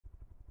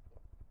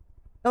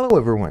Hello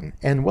everyone,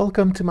 and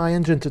welcome to my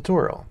engine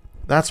tutorial.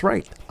 That's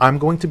right, I'm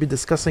going to be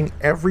discussing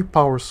every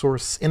power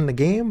source in the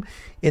game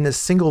in a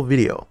single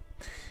video.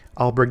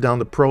 I'll break down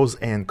the pros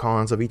and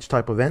cons of each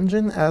type of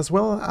engine, as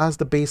well as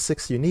the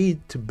basics you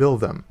need to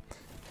build them.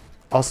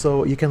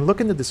 Also, you can look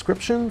in the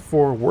description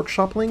for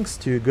workshop links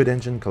to good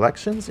engine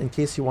collections in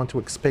case you want to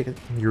expand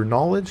your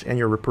knowledge and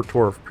your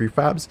repertoire of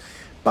prefabs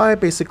by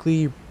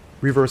basically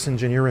reverse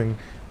engineering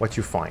what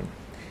you find.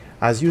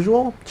 As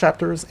usual,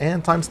 chapters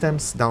and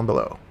timestamps down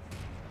below.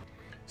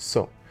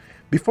 So,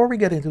 before we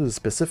get into the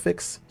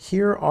specifics,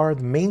 here are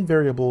the main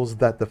variables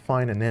that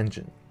define an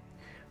engine.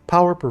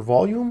 Power per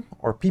volume,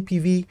 or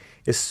PPV,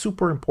 is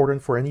super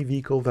important for any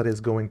vehicle that is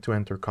going to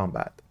enter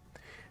combat.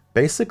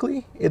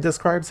 Basically, it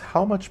describes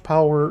how much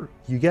power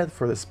you get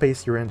for the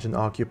space your engine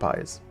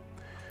occupies.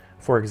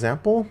 For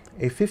example,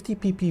 a 50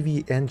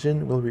 PPV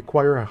engine will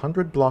require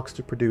 100 blocks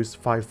to produce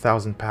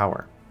 5,000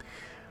 power,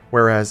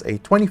 whereas a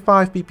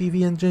 25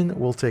 PPV engine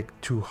will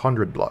take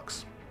 200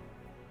 blocks.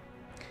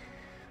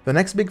 The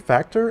next big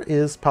factor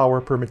is power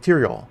per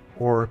material,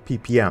 or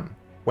ppm.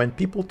 When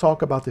people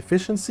talk about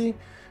efficiency,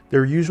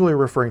 they're usually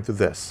referring to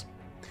this.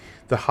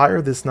 The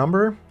higher this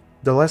number,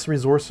 the less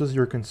resources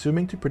you're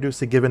consuming to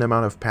produce a given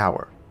amount of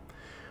power.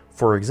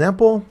 For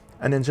example,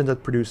 an engine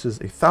that produces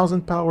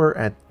 1000 power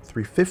at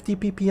 350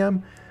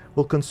 ppm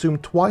will consume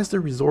twice the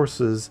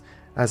resources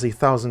as a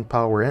 1000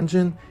 power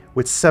engine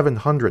with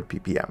 700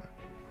 ppm.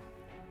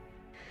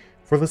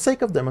 For the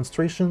sake of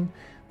demonstration,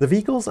 the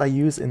vehicles I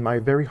use in my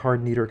very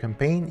hard neater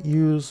campaign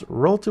use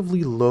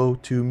relatively low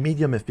to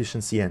medium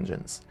efficiency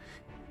engines.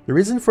 The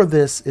reason for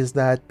this is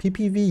that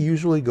PPV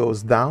usually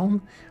goes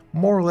down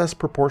more or less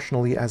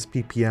proportionally as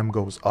PPM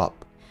goes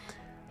up.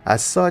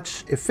 As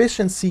such,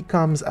 efficiency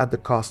comes at the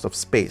cost of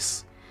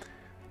space.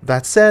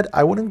 That said,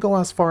 I wouldn't go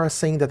as far as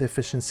saying that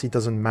efficiency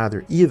doesn't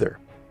matter either.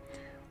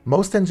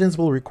 Most engines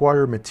will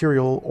require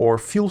material or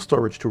fuel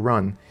storage to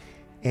run,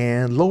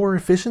 and lower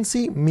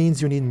efficiency means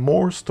you need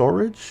more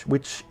storage,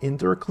 which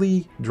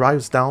indirectly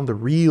drives down the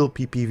real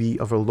PPV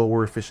of a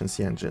lower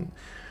efficiency engine,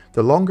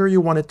 the longer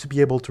you want it to be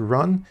able to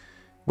run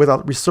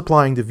without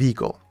resupplying the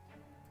vehicle,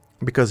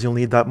 because you'll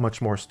need that much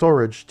more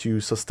storage to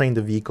sustain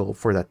the vehicle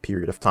for that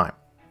period of time.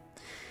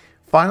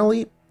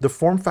 Finally, the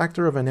form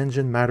factor of an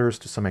engine matters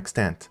to some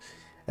extent,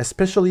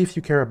 especially if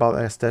you care about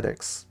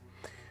aesthetics.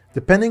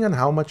 Depending on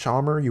how much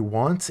armor you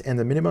want and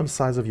the minimum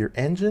size of your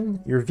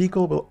engine, your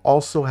vehicle will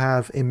also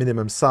have a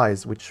minimum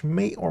size, which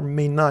may or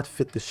may not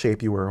fit the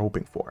shape you were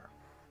hoping for.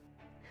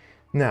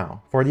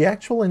 Now, for the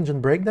actual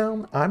engine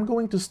breakdown, I'm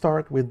going to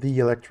start with the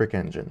electric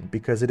engine,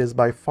 because it is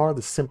by far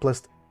the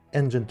simplest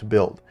engine to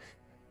build.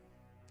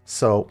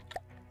 So,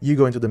 you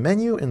go into the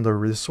menu in the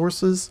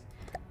resources,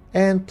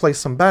 and place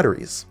some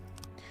batteries.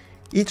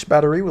 Each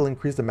battery will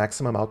increase the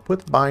maximum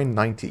output by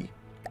 90.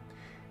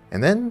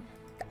 And then,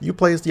 you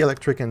place the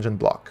electric engine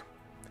block.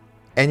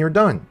 And you're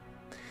done.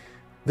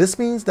 This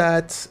means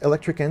that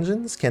electric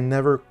engines can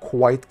never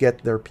quite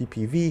get their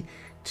PPV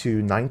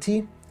to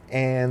 90,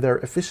 and their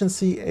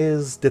efficiency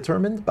is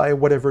determined by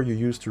whatever you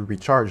use to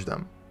recharge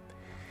them.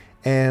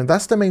 And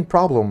that's the main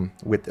problem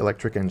with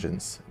electric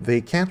engines. They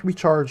can't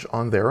recharge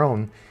on their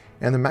own,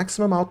 and the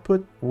maximum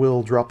output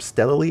will drop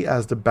steadily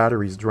as the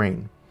batteries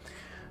drain.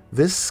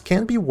 This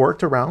can be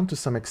worked around to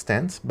some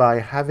extent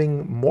by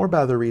having more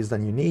batteries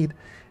than you need,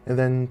 and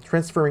then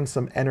transferring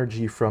some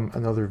energy from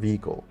another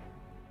vehicle.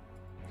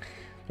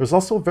 There's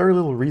also very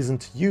little reason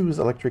to use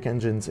electric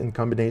engines in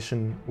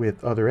combination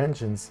with other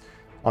engines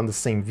on the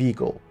same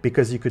vehicle,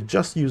 because you could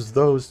just use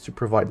those to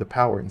provide the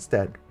power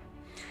instead.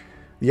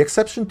 The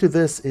exception to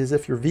this is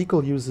if your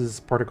vehicle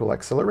uses particle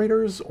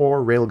accelerators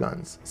or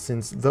railguns,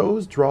 since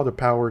those draw the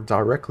power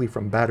directly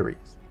from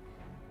batteries,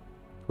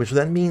 which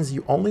then means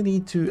you only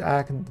need to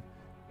add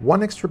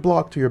one extra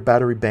block to your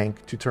battery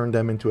bank to turn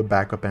them into a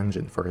backup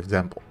engine, for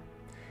example.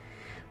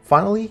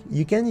 Finally,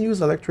 you can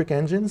use electric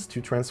engines to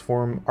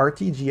transform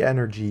RTG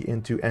energy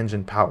into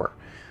engine power,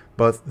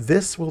 but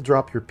this will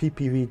drop your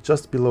PPV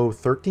just below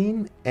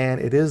 13,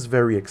 and it is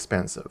very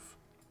expensive.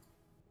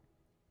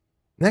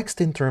 Next,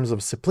 in terms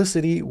of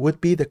simplicity, would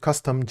be the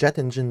custom jet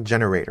engine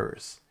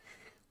generators.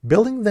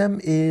 Building them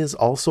is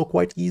also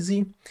quite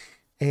easy,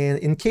 and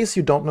in case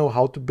you don't know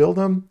how to build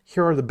them,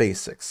 here are the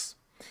basics.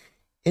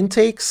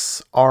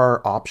 Intakes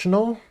are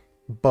optional,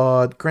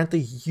 but grant a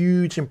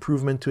huge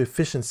improvement to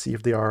efficiency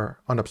if they are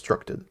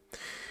unobstructed.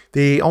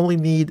 They only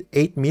need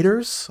 8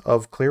 meters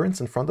of clearance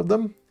in front of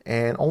them,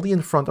 and only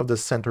in front of the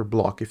center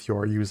block if you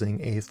are using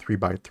a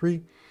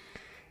 3x3,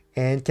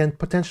 and can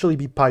potentially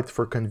be piped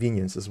for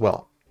convenience as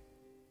well.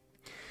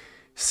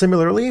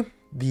 Similarly,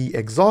 the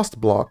exhaust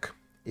block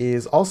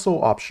is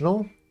also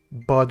optional,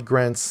 but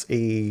grants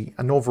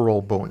an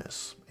overall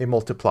bonus, a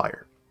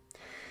multiplier.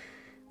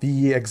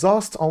 The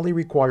exhaust only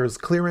requires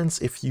clearance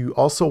if you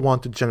also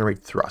want to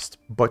generate thrust,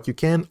 but you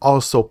can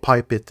also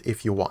pipe it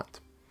if you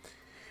want.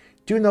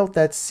 Do note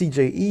that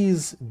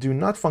CJEs do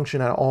not function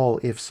at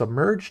all if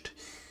submerged,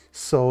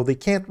 so they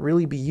can't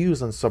really be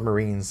used on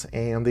submarines,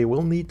 and they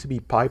will need to be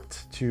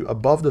piped to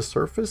above the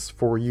surface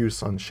for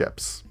use on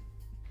ships.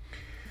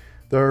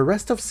 The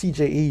rest of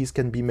CJEs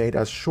can be made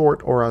as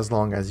short or as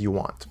long as you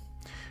want.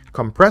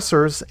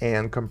 Compressors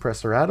and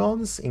compressor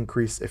add-ons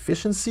increase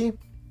efficiency,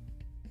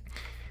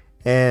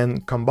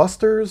 and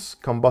combustors,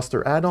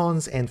 combustor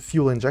add-ons, and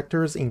fuel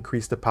injectors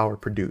increase the power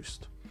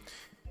produced.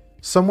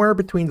 Somewhere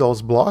between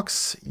those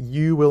blocks,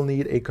 you will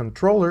need a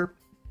controller,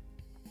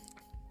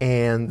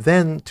 and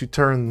then to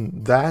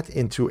turn that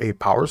into a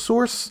power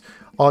source,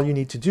 all you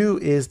need to do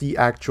is the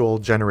actual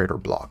generator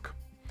block.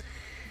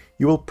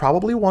 You will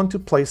probably want to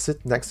place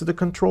it next to the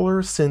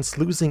controller, since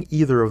losing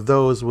either of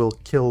those will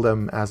kill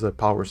them as a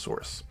power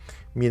source,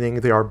 meaning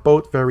they are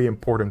both very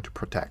important to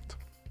protect.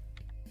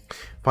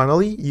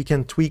 Finally, you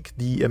can tweak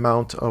the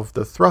amount of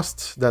the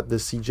thrust that the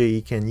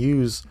CJE can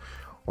use,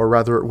 or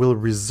rather will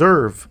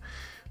reserve,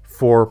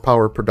 for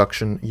power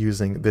production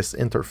using this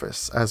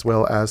interface, as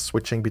well as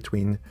switching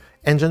between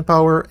engine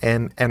power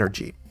and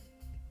energy.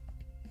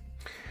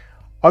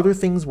 Other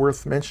things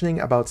worth mentioning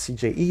about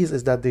CJEs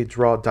is that they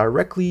draw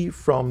directly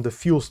from the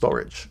fuel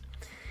storage.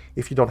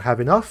 If you don't have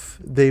enough,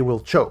 they will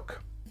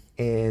choke.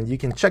 And you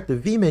can check the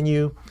V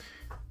menu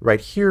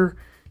right here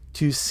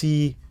to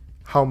see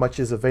how much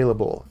is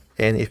available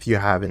and if you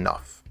have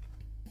enough.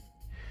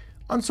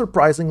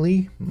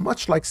 Unsurprisingly,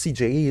 much like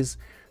CJEs,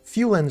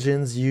 fuel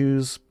engines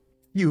use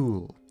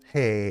fuel.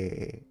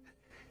 Hey!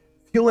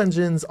 Fuel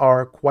engines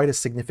are quite a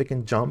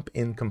significant jump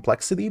in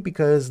complexity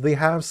because they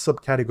have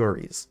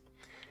subcategories.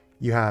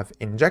 You have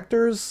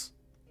injectors,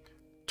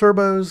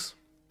 turbos,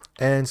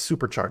 and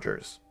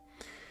superchargers.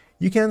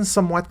 You can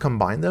somewhat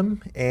combine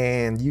them,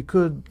 and you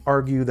could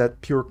argue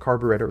that pure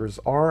carburetors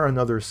are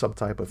another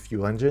subtype of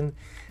fuel engine,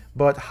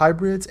 but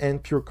hybrids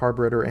and pure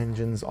carburetor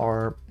engines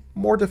are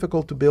more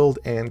difficult to build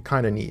and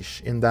kind of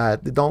niche in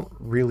that they don't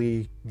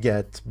really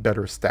get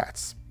better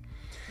stats.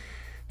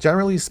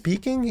 Generally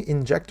speaking,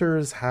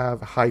 injectors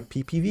have high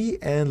PPV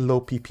and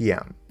low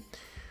PPM.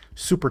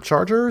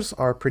 Superchargers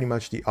are pretty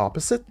much the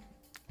opposite,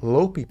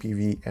 low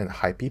PPV and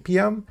high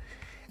PPM,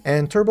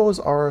 and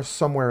turbos are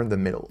somewhere in the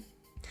middle.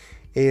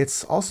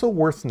 It's also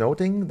worth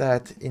noting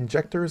that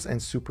injectors and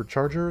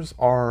superchargers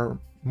are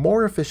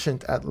more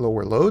efficient at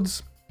lower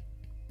loads,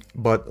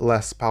 but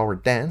less power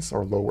dense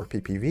or lower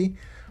PPV,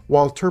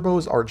 while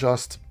turbos are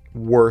just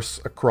worse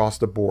across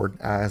the board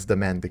as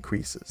demand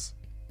decreases.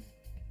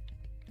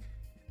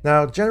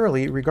 Now,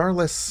 generally,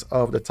 regardless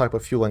of the type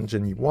of fuel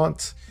engine you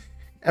want,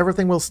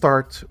 everything will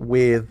start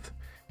with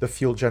the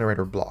fuel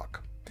generator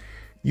block.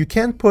 You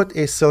can put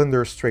a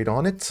cylinder straight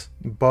on it,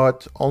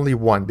 but only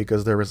one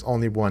because there is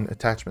only one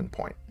attachment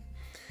point.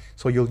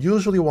 So you'll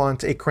usually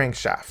want a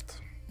crankshaft.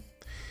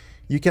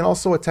 You can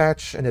also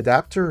attach an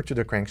adapter to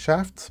the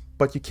crankshaft,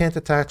 but you can't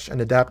attach an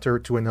adapter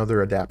to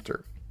another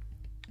adapter.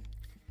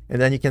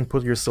 And then you can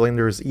put your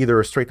cylinders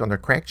either straight on the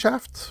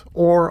crankshaft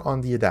or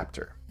on the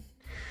adapter.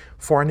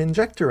 For an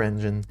injector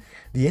engine,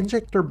 the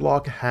injector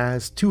block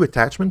has two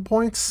attachment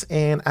points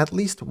and at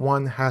least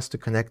one has to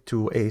connect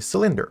to a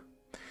cylinder.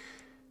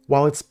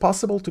 While it's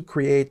possible to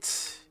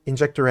create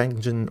injector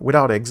engine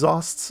without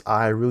exhausts,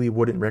 I really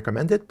wouldn't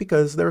recommend it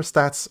because their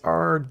stats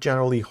are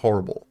generally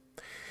horrible.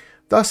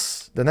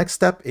 Thus, the next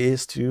step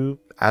is to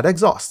add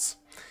exhausts.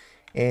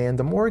 And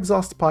the more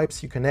exhaust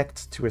pipes you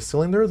connect to a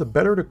cylinder, the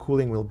better the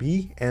cooling will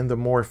be and the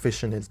more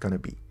efficient it's going to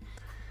be.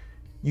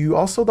 You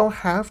also don't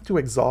have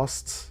to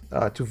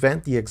to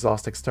vent the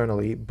exhaust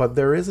externally, but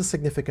there is a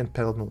significant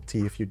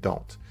penalty if you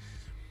don't.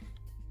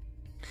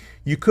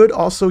 You could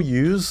also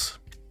use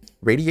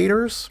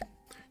radiators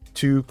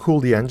to cool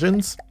the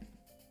engines,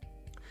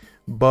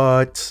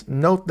 but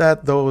note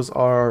that those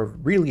are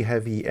really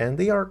heavy and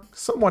they are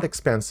somewhat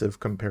expensive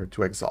compared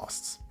to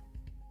exhausts.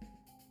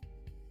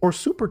 For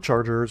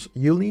superchargers,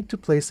 you'll need to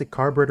place a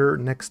carburetor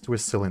next to a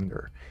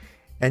cylinder.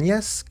 And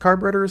yes,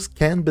 carburetors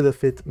can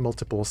benefit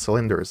multiple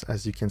cylinders.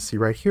 As you can see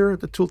right here,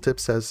 the tooltip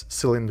says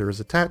cylinders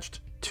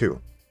attached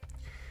to.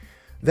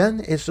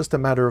 Then it's just a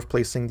matter of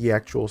placing the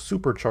actual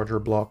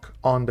supercharger block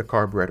on the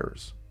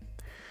carburetors.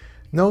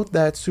 Note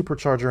that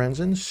supercharger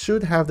engines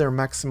should have their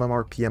maximum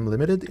RPM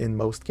limited in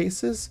most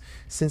cases,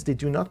 since they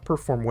do not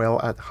perform well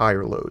at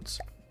higher loads.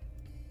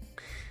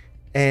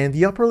 And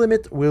the upper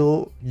limit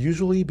will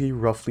usually be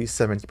roughly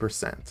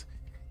 70%.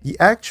 The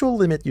actual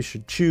limit you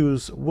should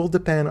choose will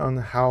depend on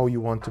how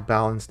you want to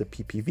balance the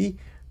PPV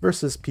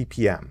versus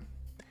PPM.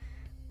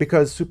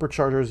 Because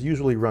superchargers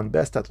usually run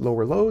best at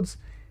lower loads,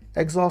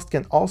 exhaust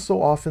can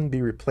also often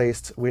be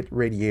replaced with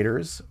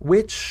radiators,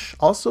 which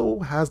also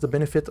has the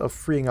benefit of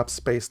freeing up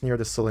space near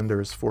the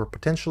cylinders for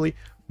potentially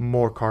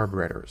more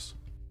carburetors.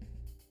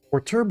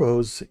 For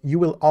turbos, you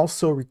will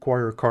also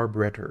require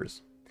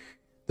carburetors.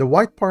 The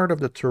white part of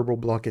the turbo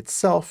block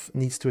itself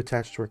needs to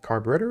attach to a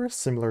carburetor,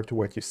 similar to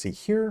what you see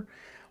here,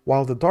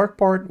 while the dark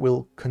part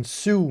will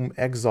consume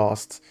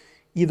exhaust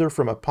either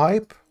from a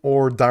pipe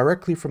or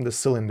directly from the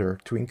cylinder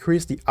to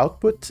increase the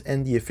output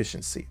and the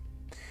efficiency.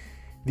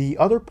 The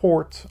other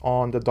port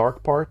on the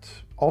dark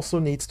part also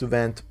needs to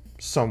vent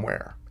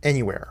somewhere,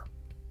 anywhere,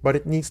 but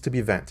it needs to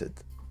be vented.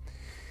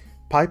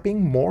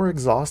 Piping more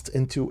exhaust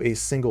into a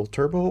single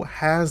turbo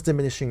has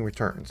diminishing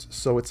returns,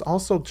 so it's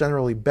also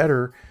generally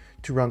better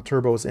to run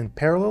turbos in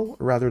parallel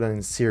rather than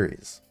in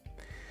series.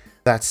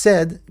 That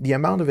said, the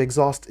amount of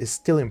exhaust is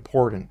still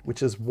important,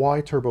 which is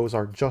why turbos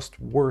are just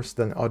worse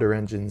than other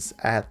engines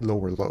at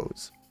lower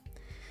loads.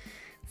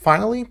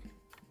 Finally,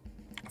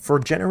 for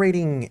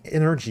generating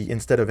energy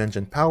instead of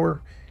engine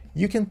power,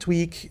 you can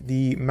tweak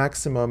the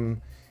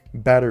maximum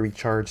battery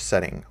charge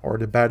setting, or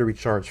the battery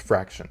charge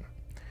fraction.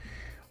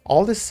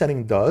 All this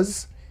setting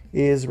does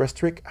is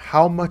restrict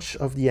how much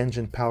of the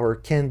engine power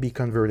can be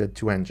converted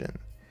to engine.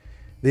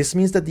 This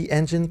means that the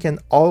engine can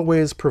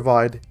always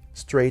provide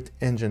straight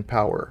engine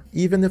power,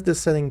 even if the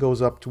setting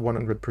goes up to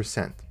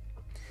 100%.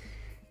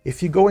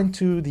 If you go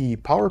into the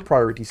power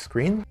priority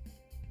screen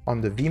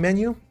on the V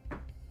menu,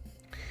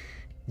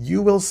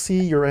 you will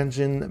see your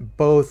engine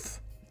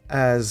both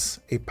as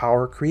a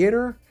power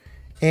creator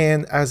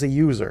and as a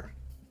user.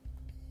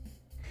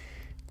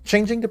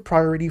 Changing the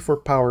priority for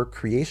power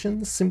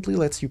creation simply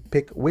lets you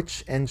pick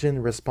which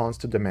engine responds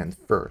to demand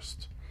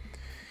first.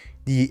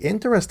 The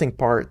interesting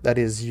part that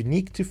is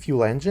unique to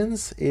fuel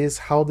engines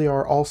is how they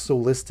are also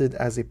listed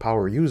as a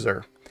power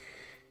user.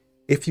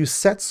 If you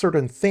set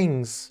certain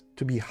things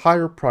to be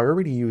higher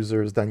priority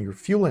users than your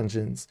fuel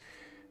engines,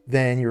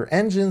 then your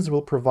engines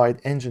will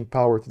provide engine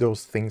power to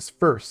those things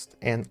first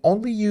and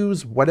only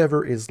use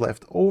whatever is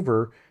left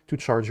over to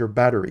charge your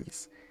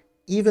batteries,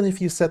 even if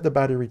you set the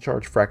battery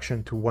charge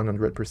fraction to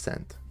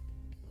 100%.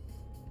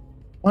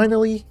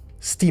 Finally,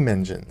 steam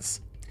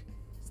engines.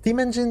 Steam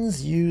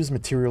engines use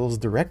materials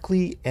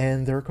directly,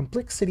 and their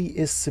complexity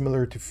is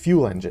similar to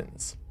fuel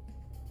engines.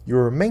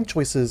 Your main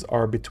choices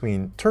are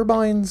between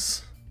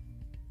turbines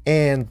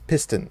and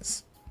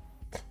pistons.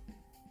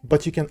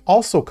 But you can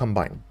also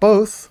combine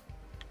both,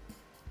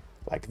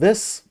 like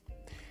this,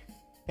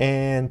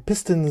 and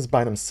pistons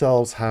by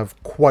themselves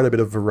have quite a bit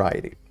of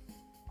variety.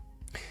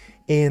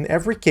 In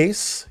every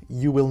case,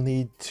 you will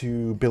need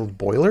to build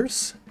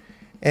boilers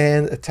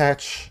and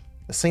attach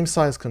the same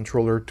size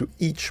controller to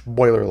each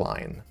boiler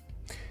line.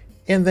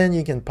 And then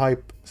you can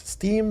pipe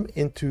steam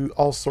into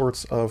all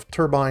sorts of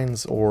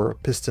turbines or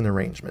piston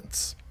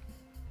arrangements.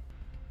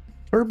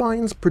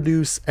 Turbines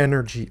produce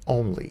energy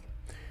only,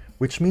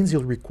 which means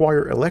you'll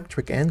require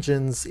electric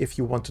engines if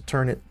you want to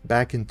turn it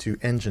back into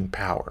engine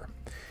power.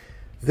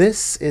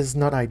 This is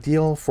not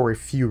ideal for a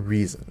few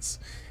reasons.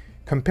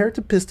 Compared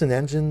to piston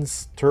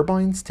engines,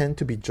 turbines tend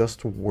to be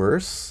just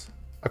worse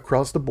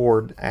across the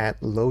board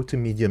at low to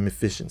medium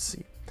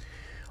efficiency.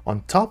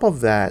 On top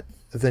of that,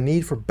 the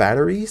need for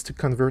batteries to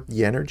convert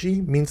the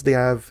energy means they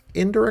have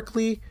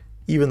indirectly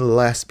even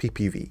less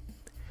PPV.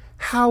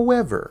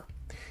 However,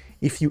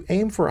 if you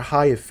aim for a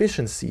high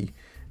efficiency,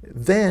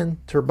 then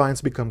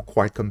turbines become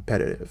quite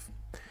competitive.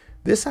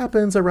 This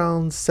happens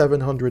around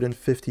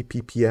 750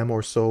 ppm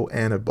or so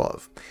and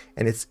above,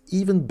 and it's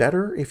even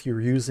better if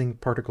you're using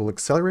particle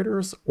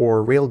accelerators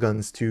or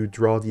railguns to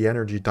draw the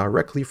energy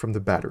directly from the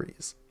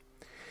batteries.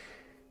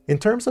 In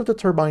terms of the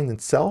turbine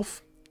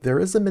itself, there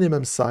is a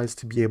minimum size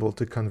to be able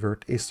to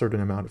convert a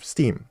certain amount of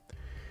steam.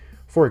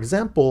 For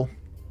example,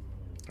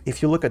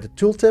 if you look at the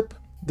tooltip,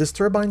 this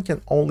turbine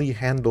can only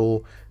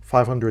handle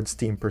 500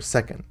 steam per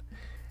second,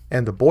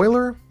 and the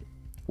boiler,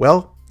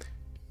 well,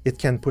 it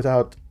can put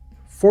out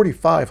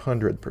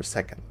 4,500 per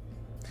second.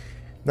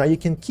 Now you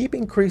can keep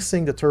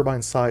increasing the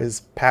turbine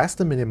size past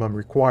the minimum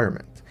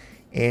requirement,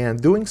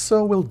 and doing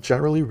so will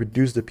generally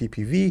reduce the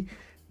PPV,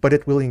 but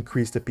it will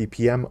increase the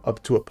PPM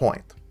up to a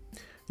point.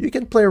 You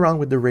can play around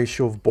with the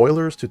ratio of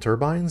boilers to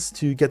turbines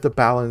to get the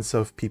balance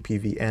of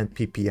PPV and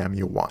PPM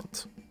you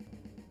want.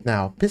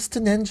 Now,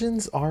 piston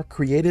engines are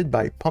created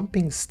by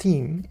pumping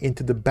steam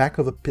into the back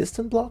of a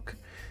piston block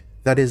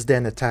that is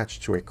then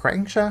attached to a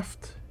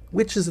crankshaft,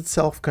 which is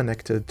itself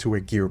connected to a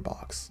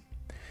gearbox.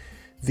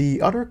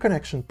 The other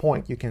connection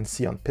point you can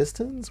see on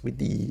pistons with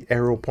the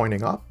arrow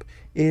pointing up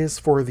is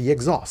for the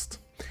exhaust.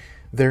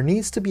 There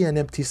needs to be an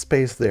empty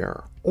space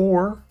there,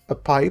 or a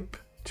pipe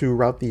to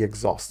route the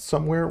exhaust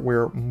somewhere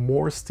where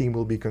more steam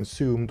will be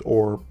consumed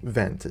or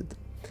vented.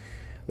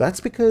 That's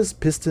because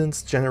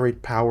pistons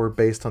generate power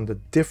based on the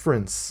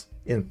difference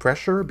in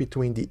pressure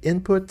between the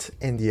input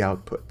and the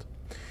output.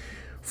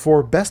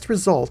 For best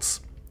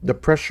results, the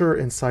pressure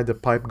inside the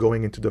pipe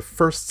going into the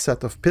first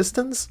set of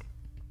pistons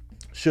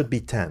should be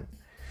 10.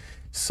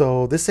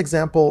 So this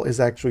example is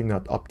actually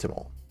not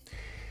optimal.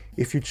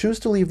 If you choose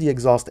to leave the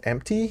exhaust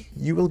empty,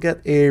 you will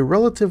get a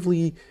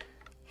relatively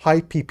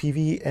high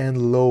PPV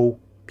and low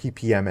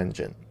PPM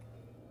engine.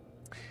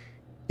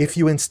 If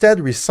you instead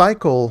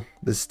recycle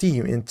the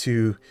steam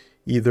into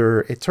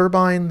either a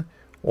turbine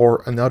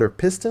or another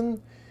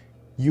piston,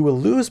 you will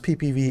lose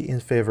PPV in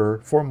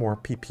favor for more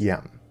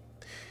PPM.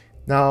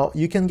 Now,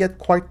 you can get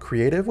quite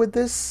creative with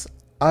this.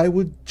 I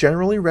would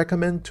generally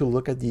recommend to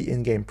look at the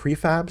in-game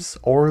prefabs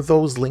or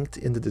those linked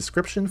in the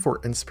description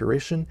for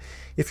inspiration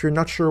if you're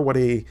not sure what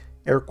a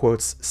air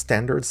quotes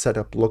standard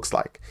setup looks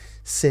like,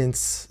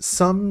 since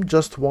some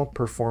just won't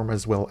perform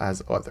as well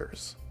as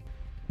others.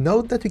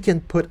 Note that you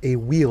can put a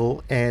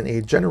wheel and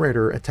a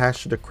generator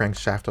attached to the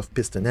crankshaft of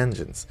piston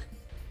engines.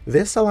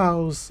 This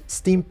allows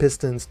steam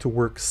pistons to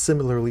work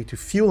similarly to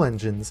fuel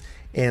engines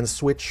and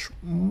switch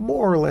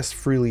more or less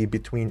freely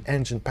between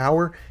engine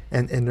power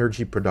and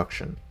energy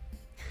production.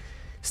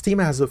 Steam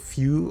has a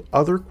few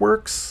other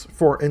quirks.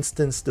 For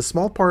instance, the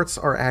small parts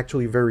are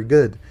actually very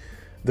good.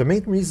 The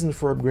main reason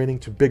for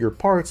upgrading to bigger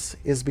parts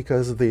is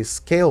because they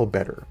scale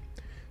better.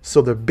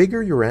 So the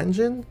bigger your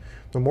engine,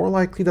 the more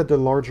likely that the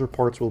larger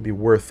parts will be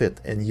worth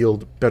it and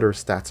yield better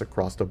stats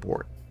across the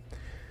board.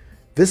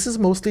 This is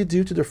mostly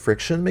due to the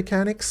friction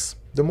mechanics.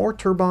 The more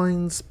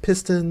turbines,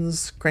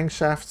 pistons,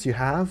 crankshafts you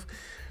have,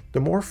 the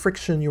more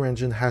friction your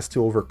engine has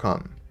to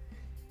overcome.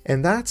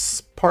 And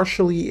that's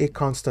partially a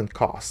constant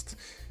cost,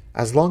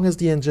 as long as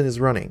the engine is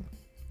running.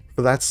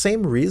 For that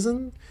same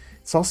reason,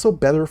 it's also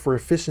better for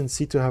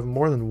efficiency to have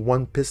more than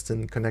one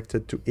piston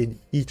connected to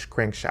each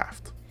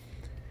crankshaft.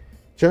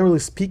 Generally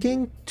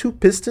speaking, 2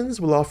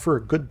 pistons will offer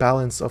a good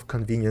balance of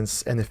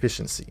convenience and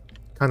efficiency,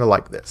 kind of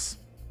like this.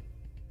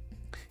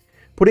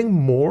 Putting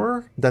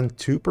more than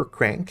 2 per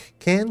crank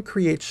can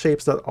create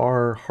shapes that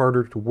are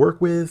harder to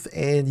work with,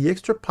 and the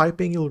extra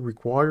piping you'll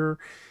require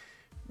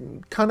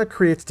kind of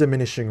creates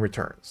diminishing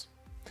returns.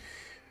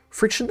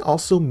 Friction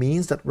also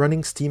means that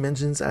running steam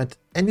engines at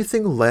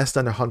anything less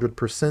than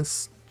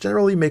 100%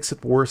 generally makes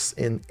it worse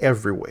in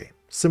every way,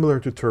 similar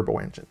to turbo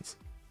engines.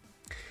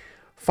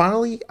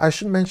 Finally, I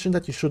should mention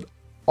that you should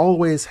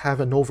always have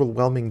an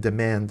overwhelming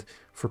demand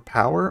for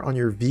power on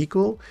your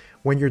vehicle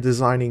when you're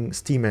designing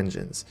steam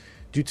engines,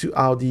 due to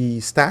how the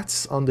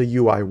stats on the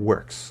UI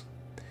works.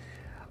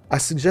 I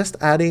suggest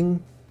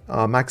adding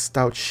maxed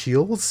out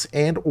shields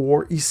and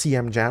or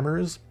ECM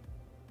jammers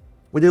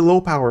with a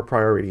low power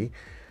priority,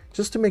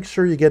 just to make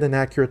sure you get an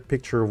accurate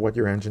picture of what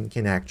your engine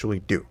can actually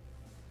do.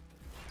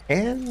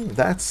 And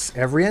that's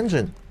every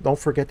engine. Don't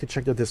forget to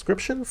check the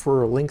description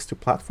for links to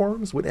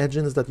platforms with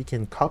engines that you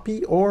can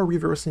copy or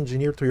reverse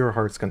engineer to your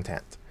heart's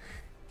content.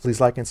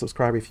 Please like and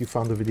subscribe if you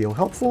found the video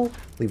helpful,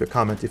 leave a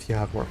comment if you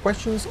have more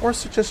questions or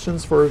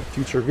suggestions for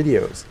future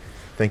videos.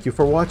 Thank you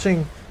for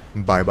watching,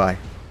 bye bye.